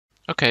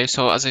Okay,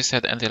 so as I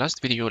said in the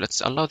last video,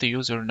 let's allow the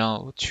user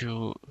now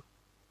to,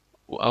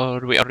 or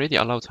we already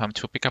allowed him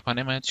to pick up an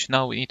image.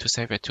 Now we need to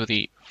save it to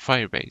the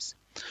Firebase.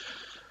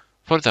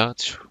 For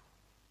that,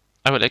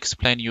 I will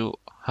explain you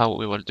how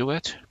we will do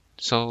it.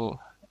 So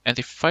in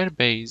the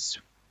Firebase,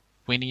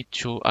 we need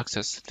to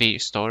access the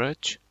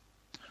storage.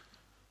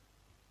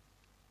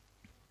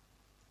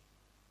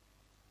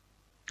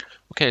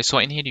 Okay, so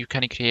in here you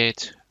can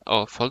create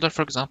a folder,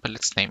 for example,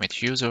 let's name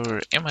it user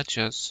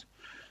images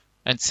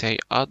and say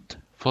add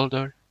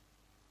folder.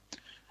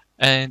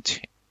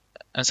 And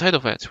inside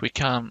of it, we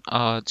can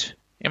add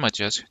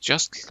images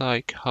just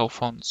like how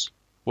fonts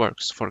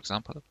works, for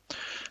example.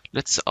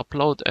 Let's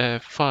upload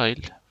a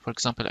file. For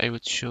example, I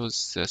would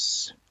choose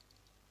this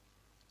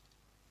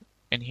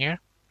in here.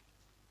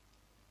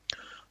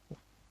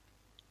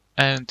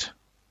 And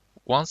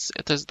once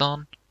it is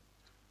done,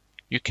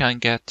 you can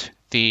get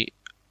the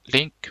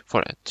link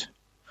for it.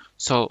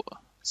 So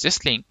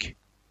this link,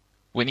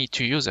 we need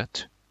to use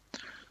it.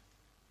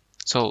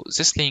 So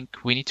this link,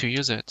 we need to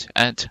use it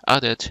and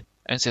add it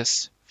in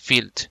this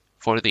field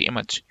for the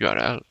image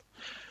URL.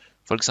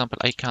 For example,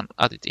 I can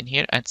add it in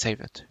here and save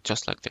it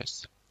just like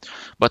this.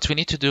 But we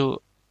need to do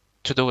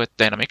it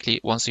dynamically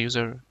once the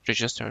user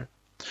registers.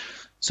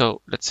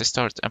 So let's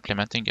start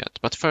implementing it.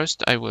 But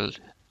first, I will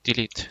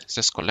delete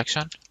this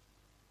collection.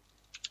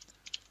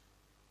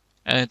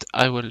 And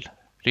I will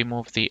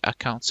remove the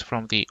accounts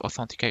from the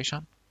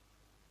authentication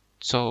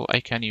so I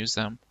can use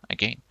them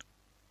again.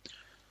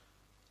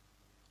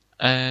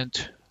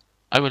 And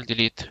I will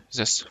delete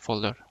this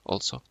folder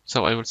also.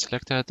 So I will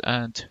select it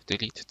and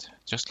delete it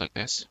just like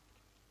this.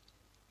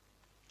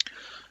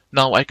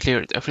 Now I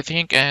cleared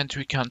everything and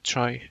we can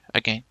try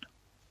again.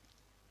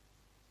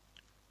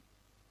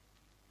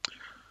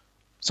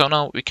 So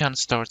now we can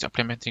start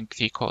implementing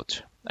the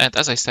code. And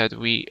as I said,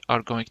 we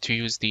are going to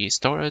use the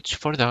storage.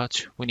 For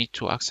that, we need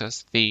to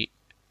access the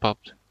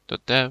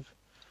pub.dev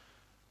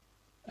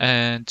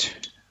and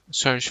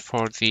search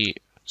for the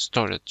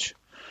storage.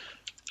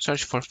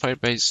 Search for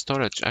Firebase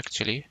Storage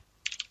actually.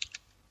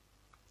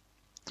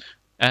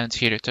 And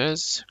here it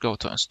is. Go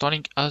to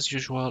installing as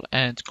usual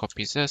and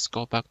copy this.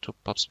 Go back to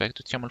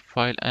pubspec.yaml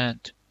file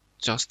and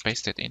just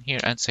paste it in here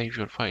and save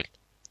your file.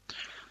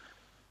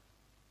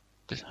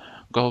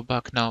 Go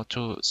back now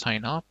to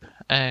sign up,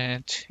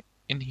 and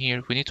in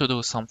here we need to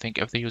do something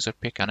if the user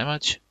pick an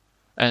image,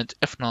 and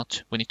if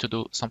not, we need to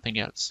do something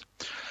else.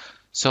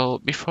 So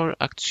before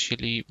that,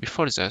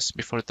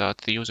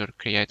 the user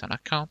create an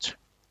account,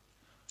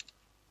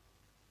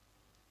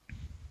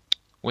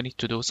 we need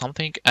to do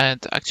something,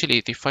 and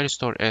actually the file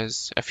store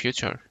is a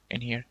future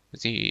in here.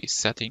 The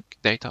setting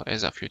data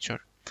is a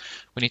future.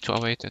 We need to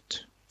await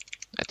it.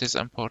 It is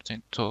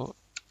important to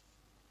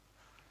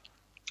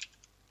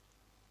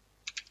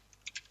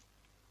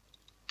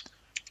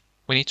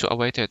we need to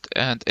await it,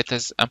 and it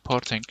is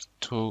important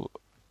to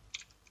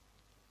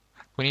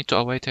we need to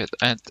await it,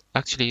 and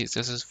actually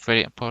this is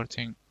very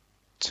important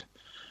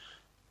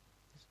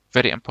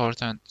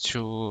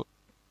to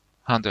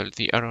handle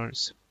the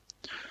errors.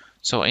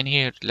 So in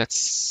here, let's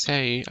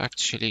say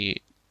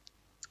actually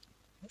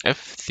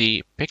if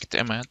the picked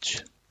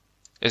image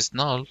is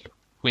null,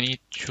 we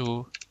need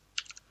to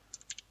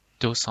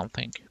do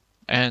something,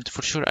 and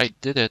for sure I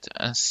did it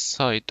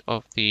inside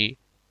of the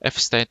if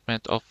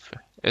statement of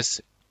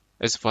is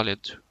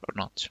valid or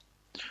not.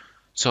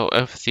 So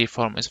if the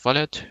form is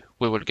valid,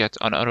 we will get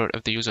an error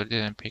if the user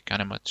didn't pick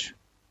an image.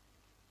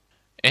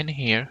 In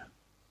here,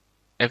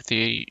 if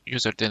the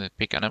user didn't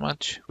pick an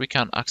image, we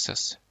can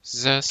access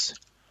this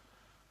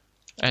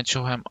and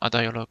show him a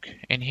dialog.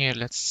 In here,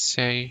 let's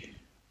say,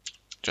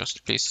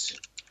 just please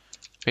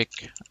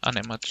pick an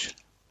image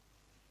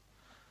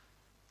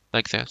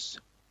like this.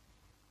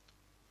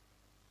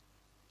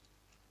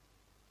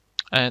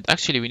 And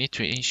actually, we need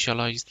to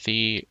initialize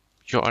the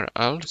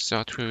URL so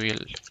that we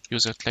will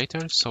use it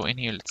later. So in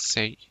here, let's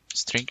say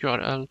string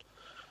URL,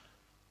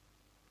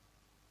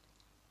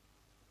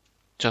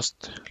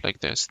 just like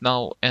this.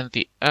 Now in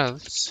the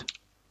else,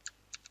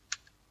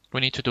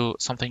 we need to do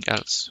something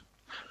else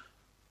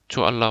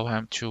to allow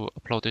him to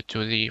upload it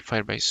to the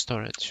Firebase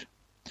storage.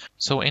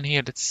 So in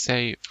here, let's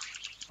say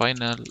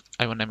final,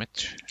 I will name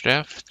it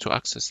ref to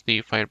access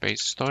the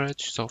Firebase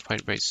storage. So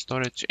Firebase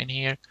storage in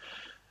here,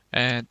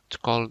 and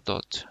call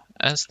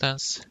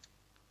 .instance.ref,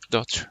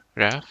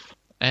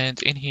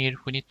 and in here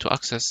we need to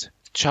access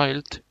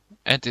child,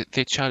 and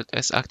the child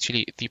is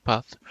actually the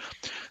path.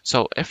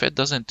 So if it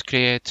doesn't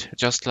create,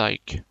 just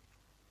like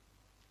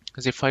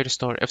the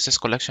Firestore, if this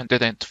collection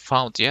didn't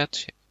found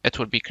yet, it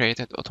will be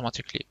created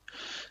automatically.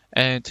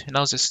 And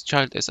now this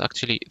child is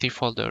actually the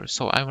folder,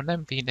 so I will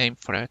name the name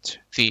for it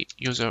the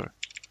user's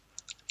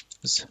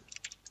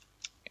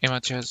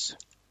images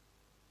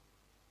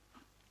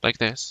like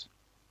this.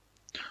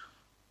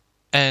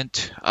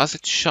 And as a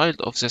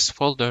child of this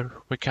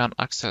folder, we can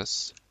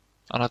access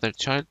another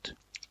child.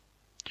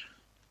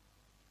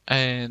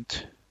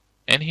 And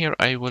in here,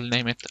 I will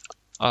name it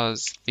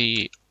as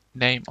the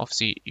name of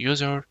the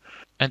user,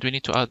 and we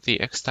need to add the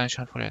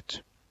extension for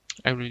it.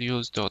 I will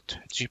use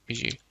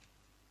 .gpg.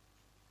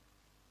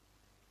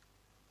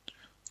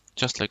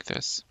 just like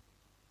this.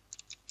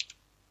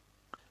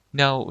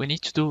 Now we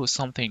need to do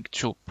something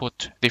to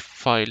put the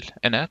file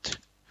in it.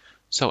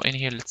 So in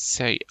here, let's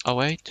say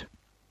await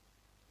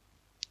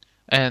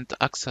and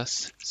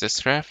access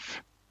this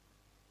ref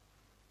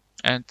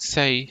and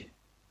say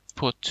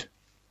put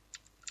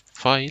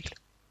file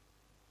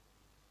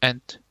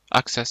and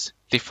access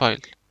the file.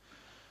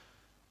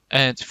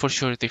 And for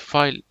sure, the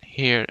file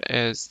here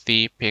is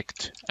the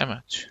picked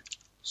image.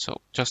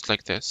 So just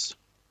like this.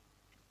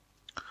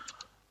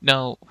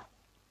 Now,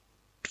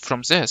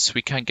 from this,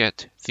 we can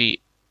get the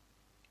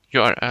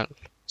URL.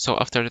 So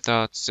after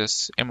that,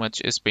 this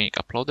image is being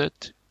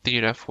uploaded,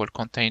 the ref will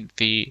contain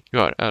the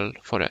URL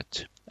for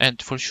it. And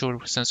for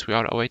sure, since we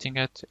are awaiting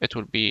it, it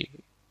will be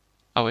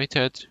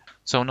awaited.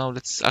 So now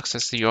let's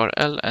access the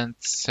URL and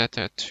set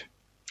it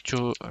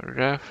to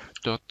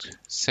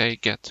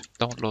ref.sayGet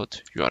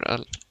download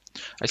URL.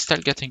 I'm still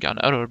getting an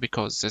error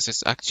because this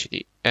is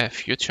actually a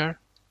future.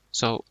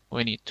 So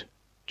we need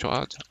to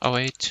add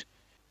await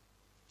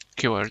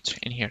keyword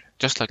in here,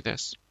 just like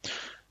this.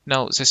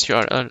 Now this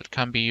URL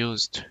can be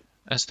used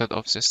instead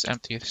of this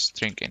empty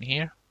string in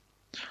here.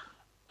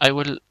 I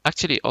will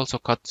actually also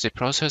cut the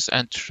process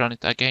and run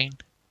it again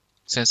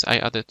since I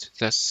added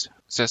this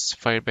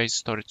Firebase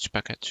storage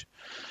package.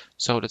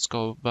 So let's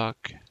go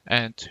back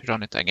and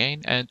run it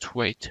again and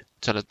wait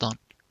till it's done.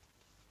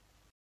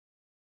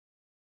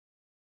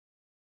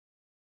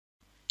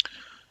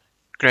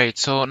 Great,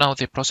 so now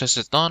the process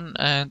is done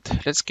and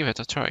let's give it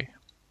a try.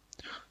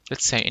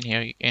 Let's say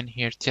in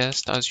here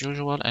test as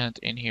usual, and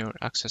in here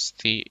access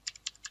the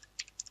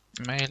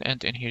email,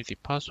 and in here the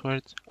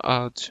password,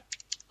 add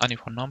any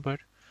phone number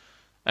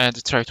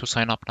and try to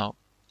sign up now.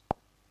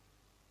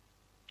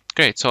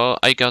 Great, so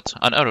I got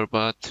an error,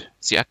 but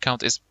the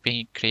account is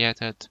being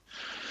created.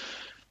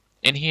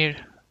 In here,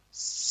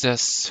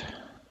 this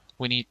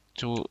we need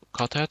to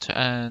cut it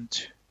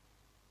and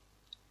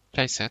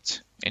place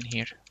it in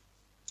here.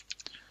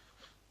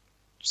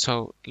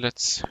 So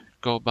let's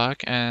go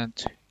back and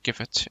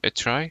give it a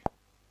try.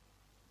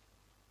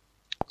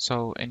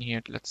 So in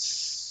here,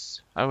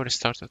 I will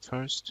restart it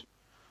first.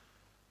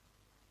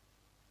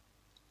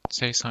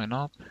 Say sign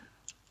up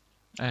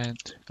and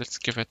let's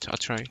give it a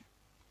try.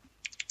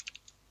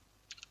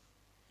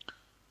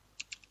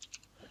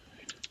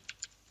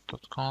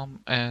 .com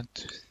and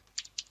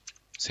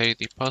say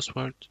the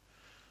password,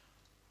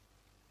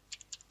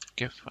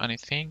 give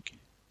anything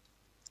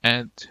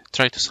and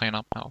try to sign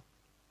up now.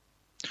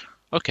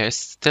 Okay, it's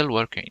still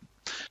working.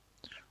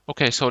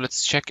 Okay, so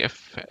let's check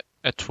if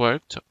it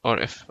worked or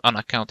if an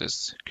account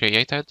is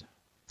created.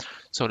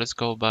 So let's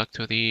go back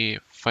to the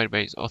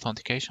Firebase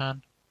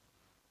Authentication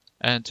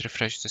and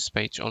refresh this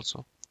page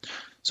also.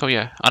 So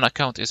yeah, an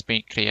account is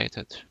being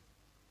created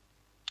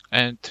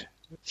and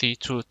the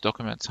two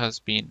documents has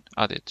been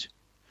added.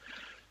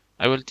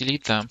 I will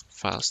delete them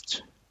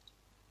fast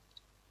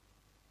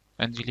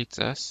and delete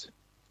this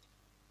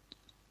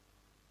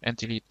and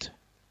delete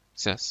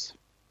this.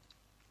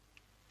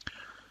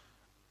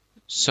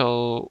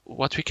 So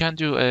what we can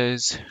do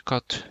is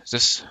cut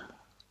this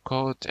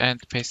code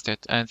and paste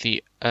it and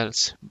the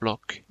else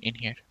block in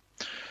here.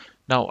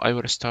 Now I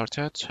will start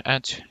it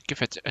and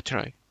give it a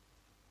try.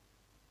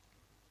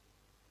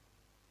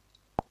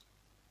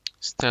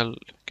 Still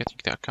getting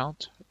the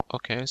account.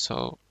 Okay,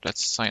 so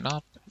let's sign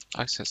up,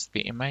 access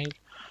the email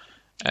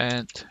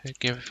and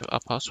give a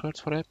password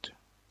for it.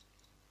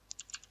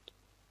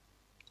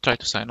 Try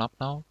to sign up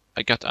now.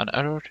 I got an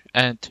error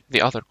and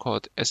the other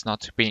code is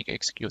not being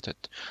executed.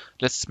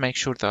 Let's make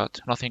sure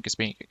that nothing is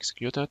being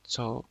executed.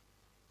 So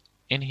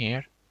in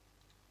here,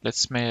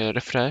 let's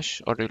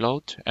refresh or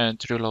reload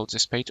and reload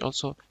this page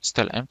also,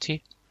 still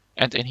empty.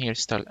 And in here,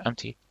 still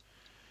empty.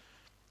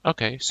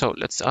 Okay, so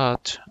let's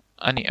add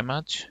any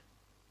image.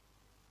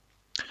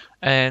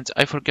 And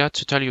I forgot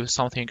to tell you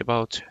something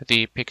about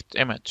the picked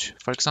image.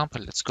 For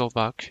example, let's go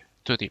back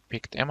to the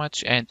picked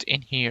image and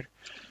in here,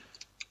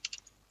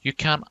 you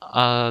can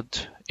add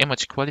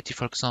image quality,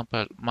 for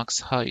example, max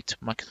height,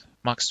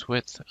 max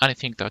width,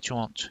 anything that you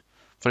want.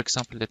 For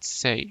example, let's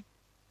say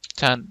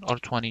 10 or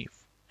 20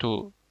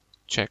 to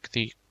check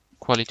the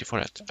quality for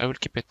it. I will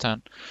keep it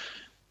 10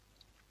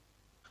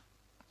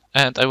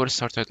 and I will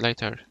start it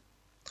later.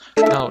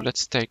 Now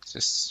let's take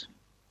this.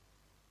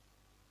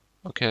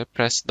 Okay,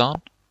 press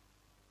done.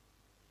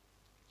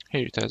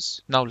 Here it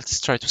is. Now let's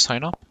try to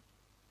sign up.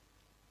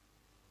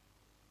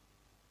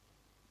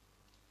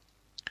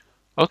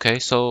 Okay,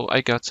 so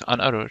I got an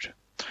error.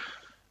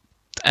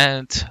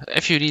 And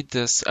if you read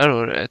this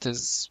error, it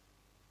is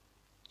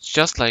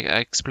just like I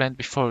explained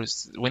before.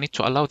 We need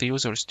to allow the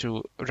users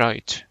to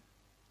write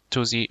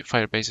to the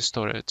Firebase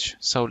storage.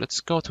 So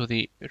let's go to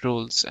the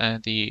rules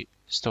and the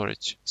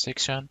storage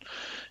section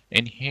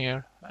in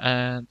here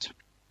and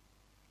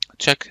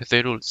check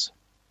the rules.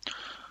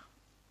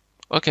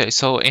 Okay,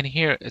 so in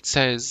here it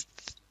says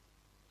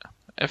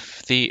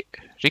if the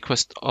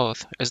request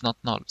auth is not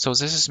null. So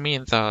this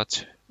means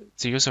that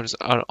the users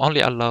are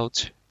only allowed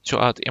to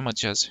add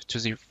images to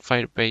the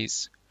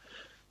Firebase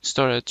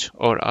storage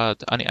or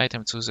add any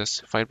item to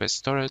this Firebase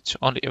storage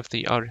only if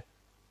they are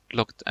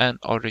logged in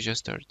or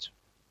registered.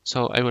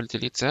 So I will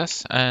delete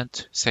this and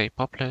say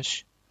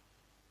publish.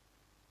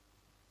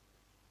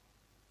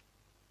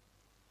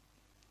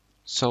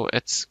 So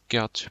it's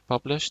got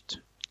published.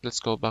 Let's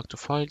go back to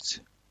files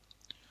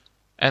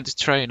and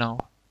try now.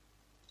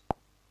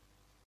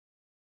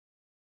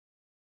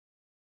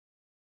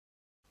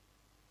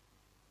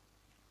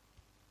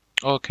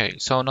 Okay,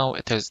 so now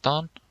it is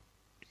done.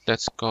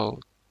 Let's go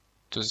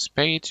to this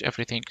page.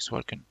 Everything is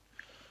working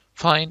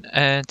fine.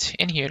 And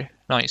in here,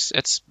 nice,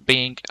 it's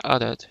being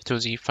added to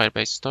the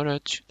Firebase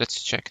storage.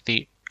 Let's check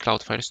the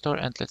Cloud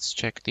Firestore and let's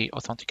check the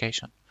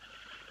authentication.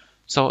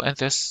 So in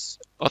this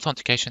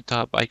authentication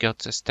tab, I got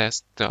this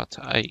test that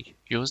I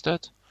used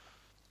it.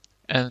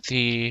 And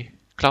the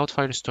Cloud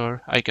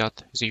Firestore, I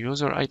got the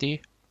user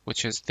ID,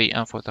 which is the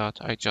info that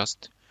I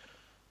just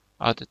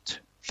added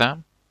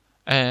them.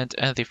 And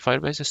in the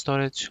Firebase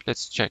storage,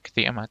 let's check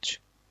the image.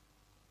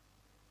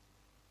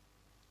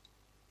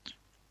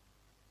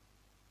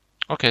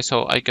 Okay,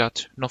 so I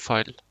got no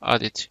file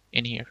added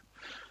in here.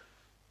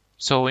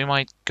 So we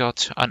might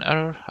got an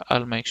error.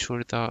 I'll make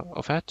sure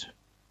of it.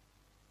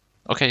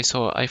 Okay,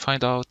 so I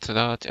find out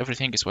that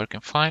everything is working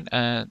fine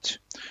and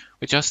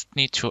we just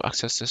need to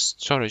access the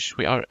storage.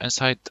 We are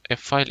inside a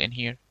file in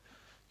here.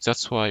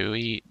 That's why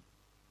we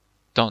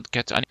don't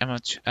get an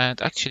image.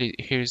 And actually,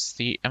 here's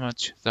the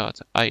image that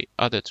I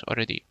added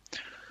already.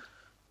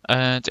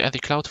 And in the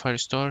Cloud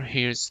Firestore,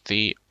 here's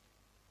the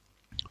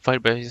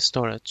Firebase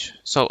storage.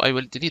 So I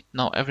will delete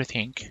now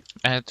everything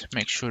and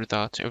make sure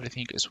that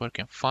everything is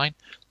working fine.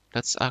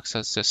 Let's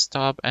access this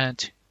tab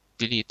and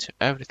delete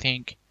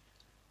everything.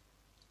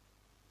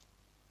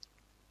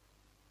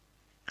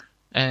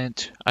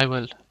 And I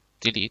will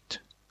delete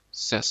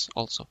this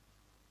also.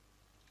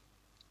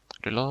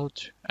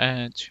 Reload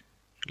and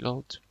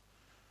reload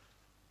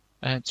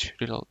and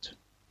reload.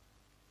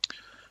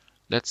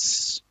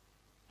 Let's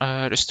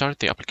restart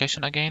the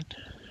application again.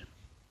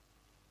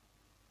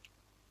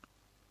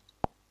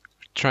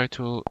 Try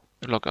to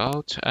log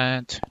out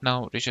and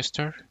now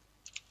register.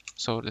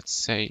 So let's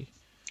say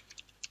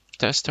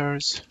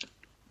testers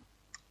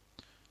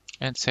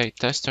and say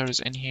testers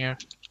in here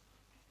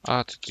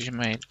at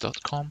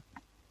gmail.com.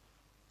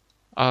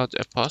 Add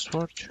a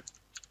password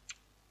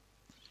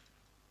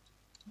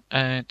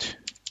and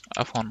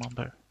a phone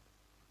number.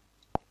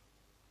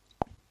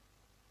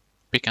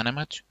 Pick an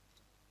image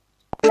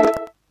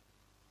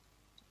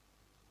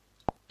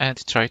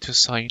and try to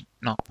sign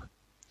up.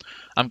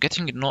 I'm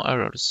getting no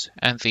errors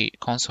in the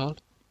console,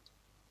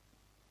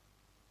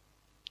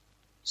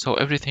 so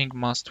everything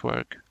must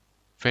work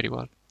very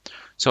well.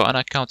 So an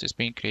account is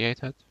being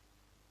created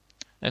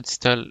and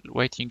still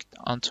waiting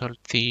until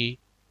the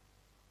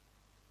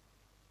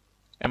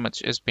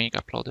image is being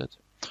uploaded.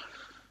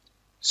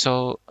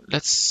 So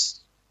let's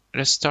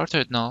restart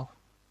it now.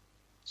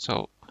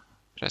 So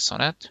press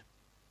on it.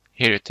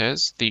 Here it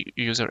is, the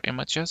user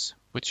images,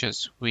 which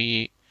is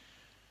we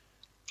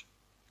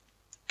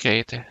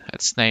create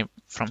its name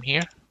from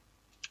here.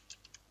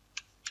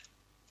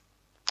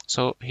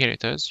 So here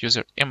it is,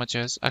 user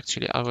images.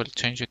 Actually, I will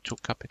change it to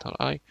capital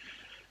I.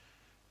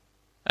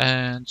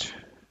 And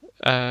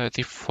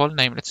the full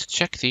name, let's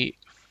check the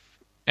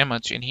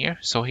image in here.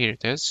 So here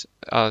it is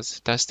as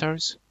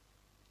testers,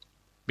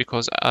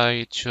 because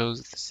I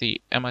chose the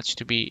image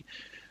to be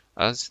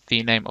as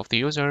the name of the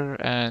user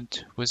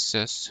and with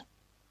this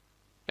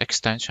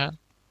extension.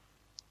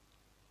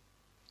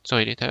 So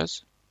here it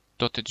is,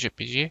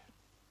 .jpg.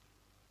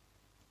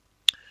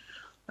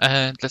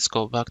 And let's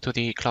go back to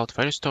the Cloud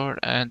Firestore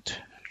and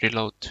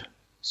reload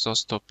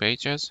those two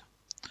pages.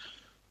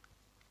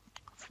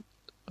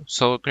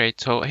 So great,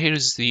 so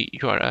here's the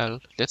URL.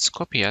 Let's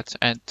copy it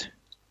and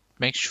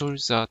make sure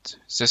that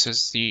this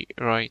is the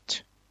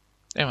right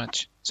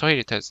image. So here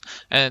it is.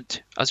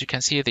 And as you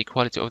can see, the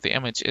quality of the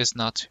image is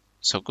not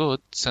so good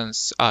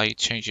since I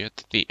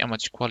changed the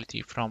image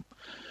quality from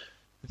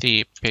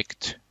the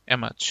picked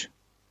image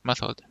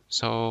method.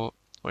 So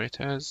where it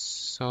is,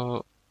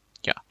 so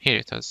yeah, here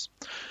it is.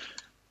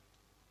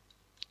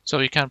 So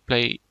you can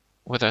play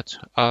with it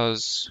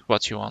as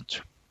what you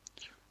want.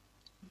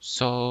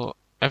 So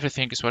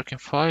everything is working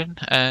fine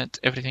and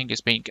everything is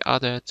being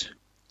added,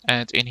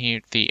 and in here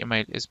the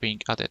email is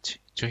being added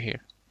to here.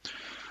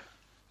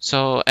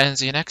 So in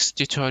the next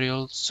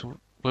tutorials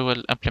we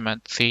will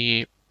implement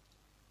the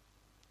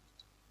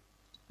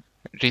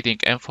reading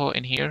info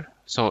in here.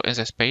 So in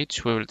this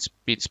page we will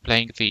be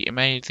displaying the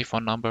email, the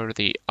phone number,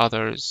 the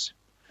others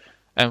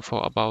info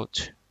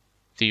about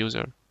the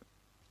user.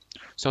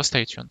 So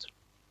stay tuned.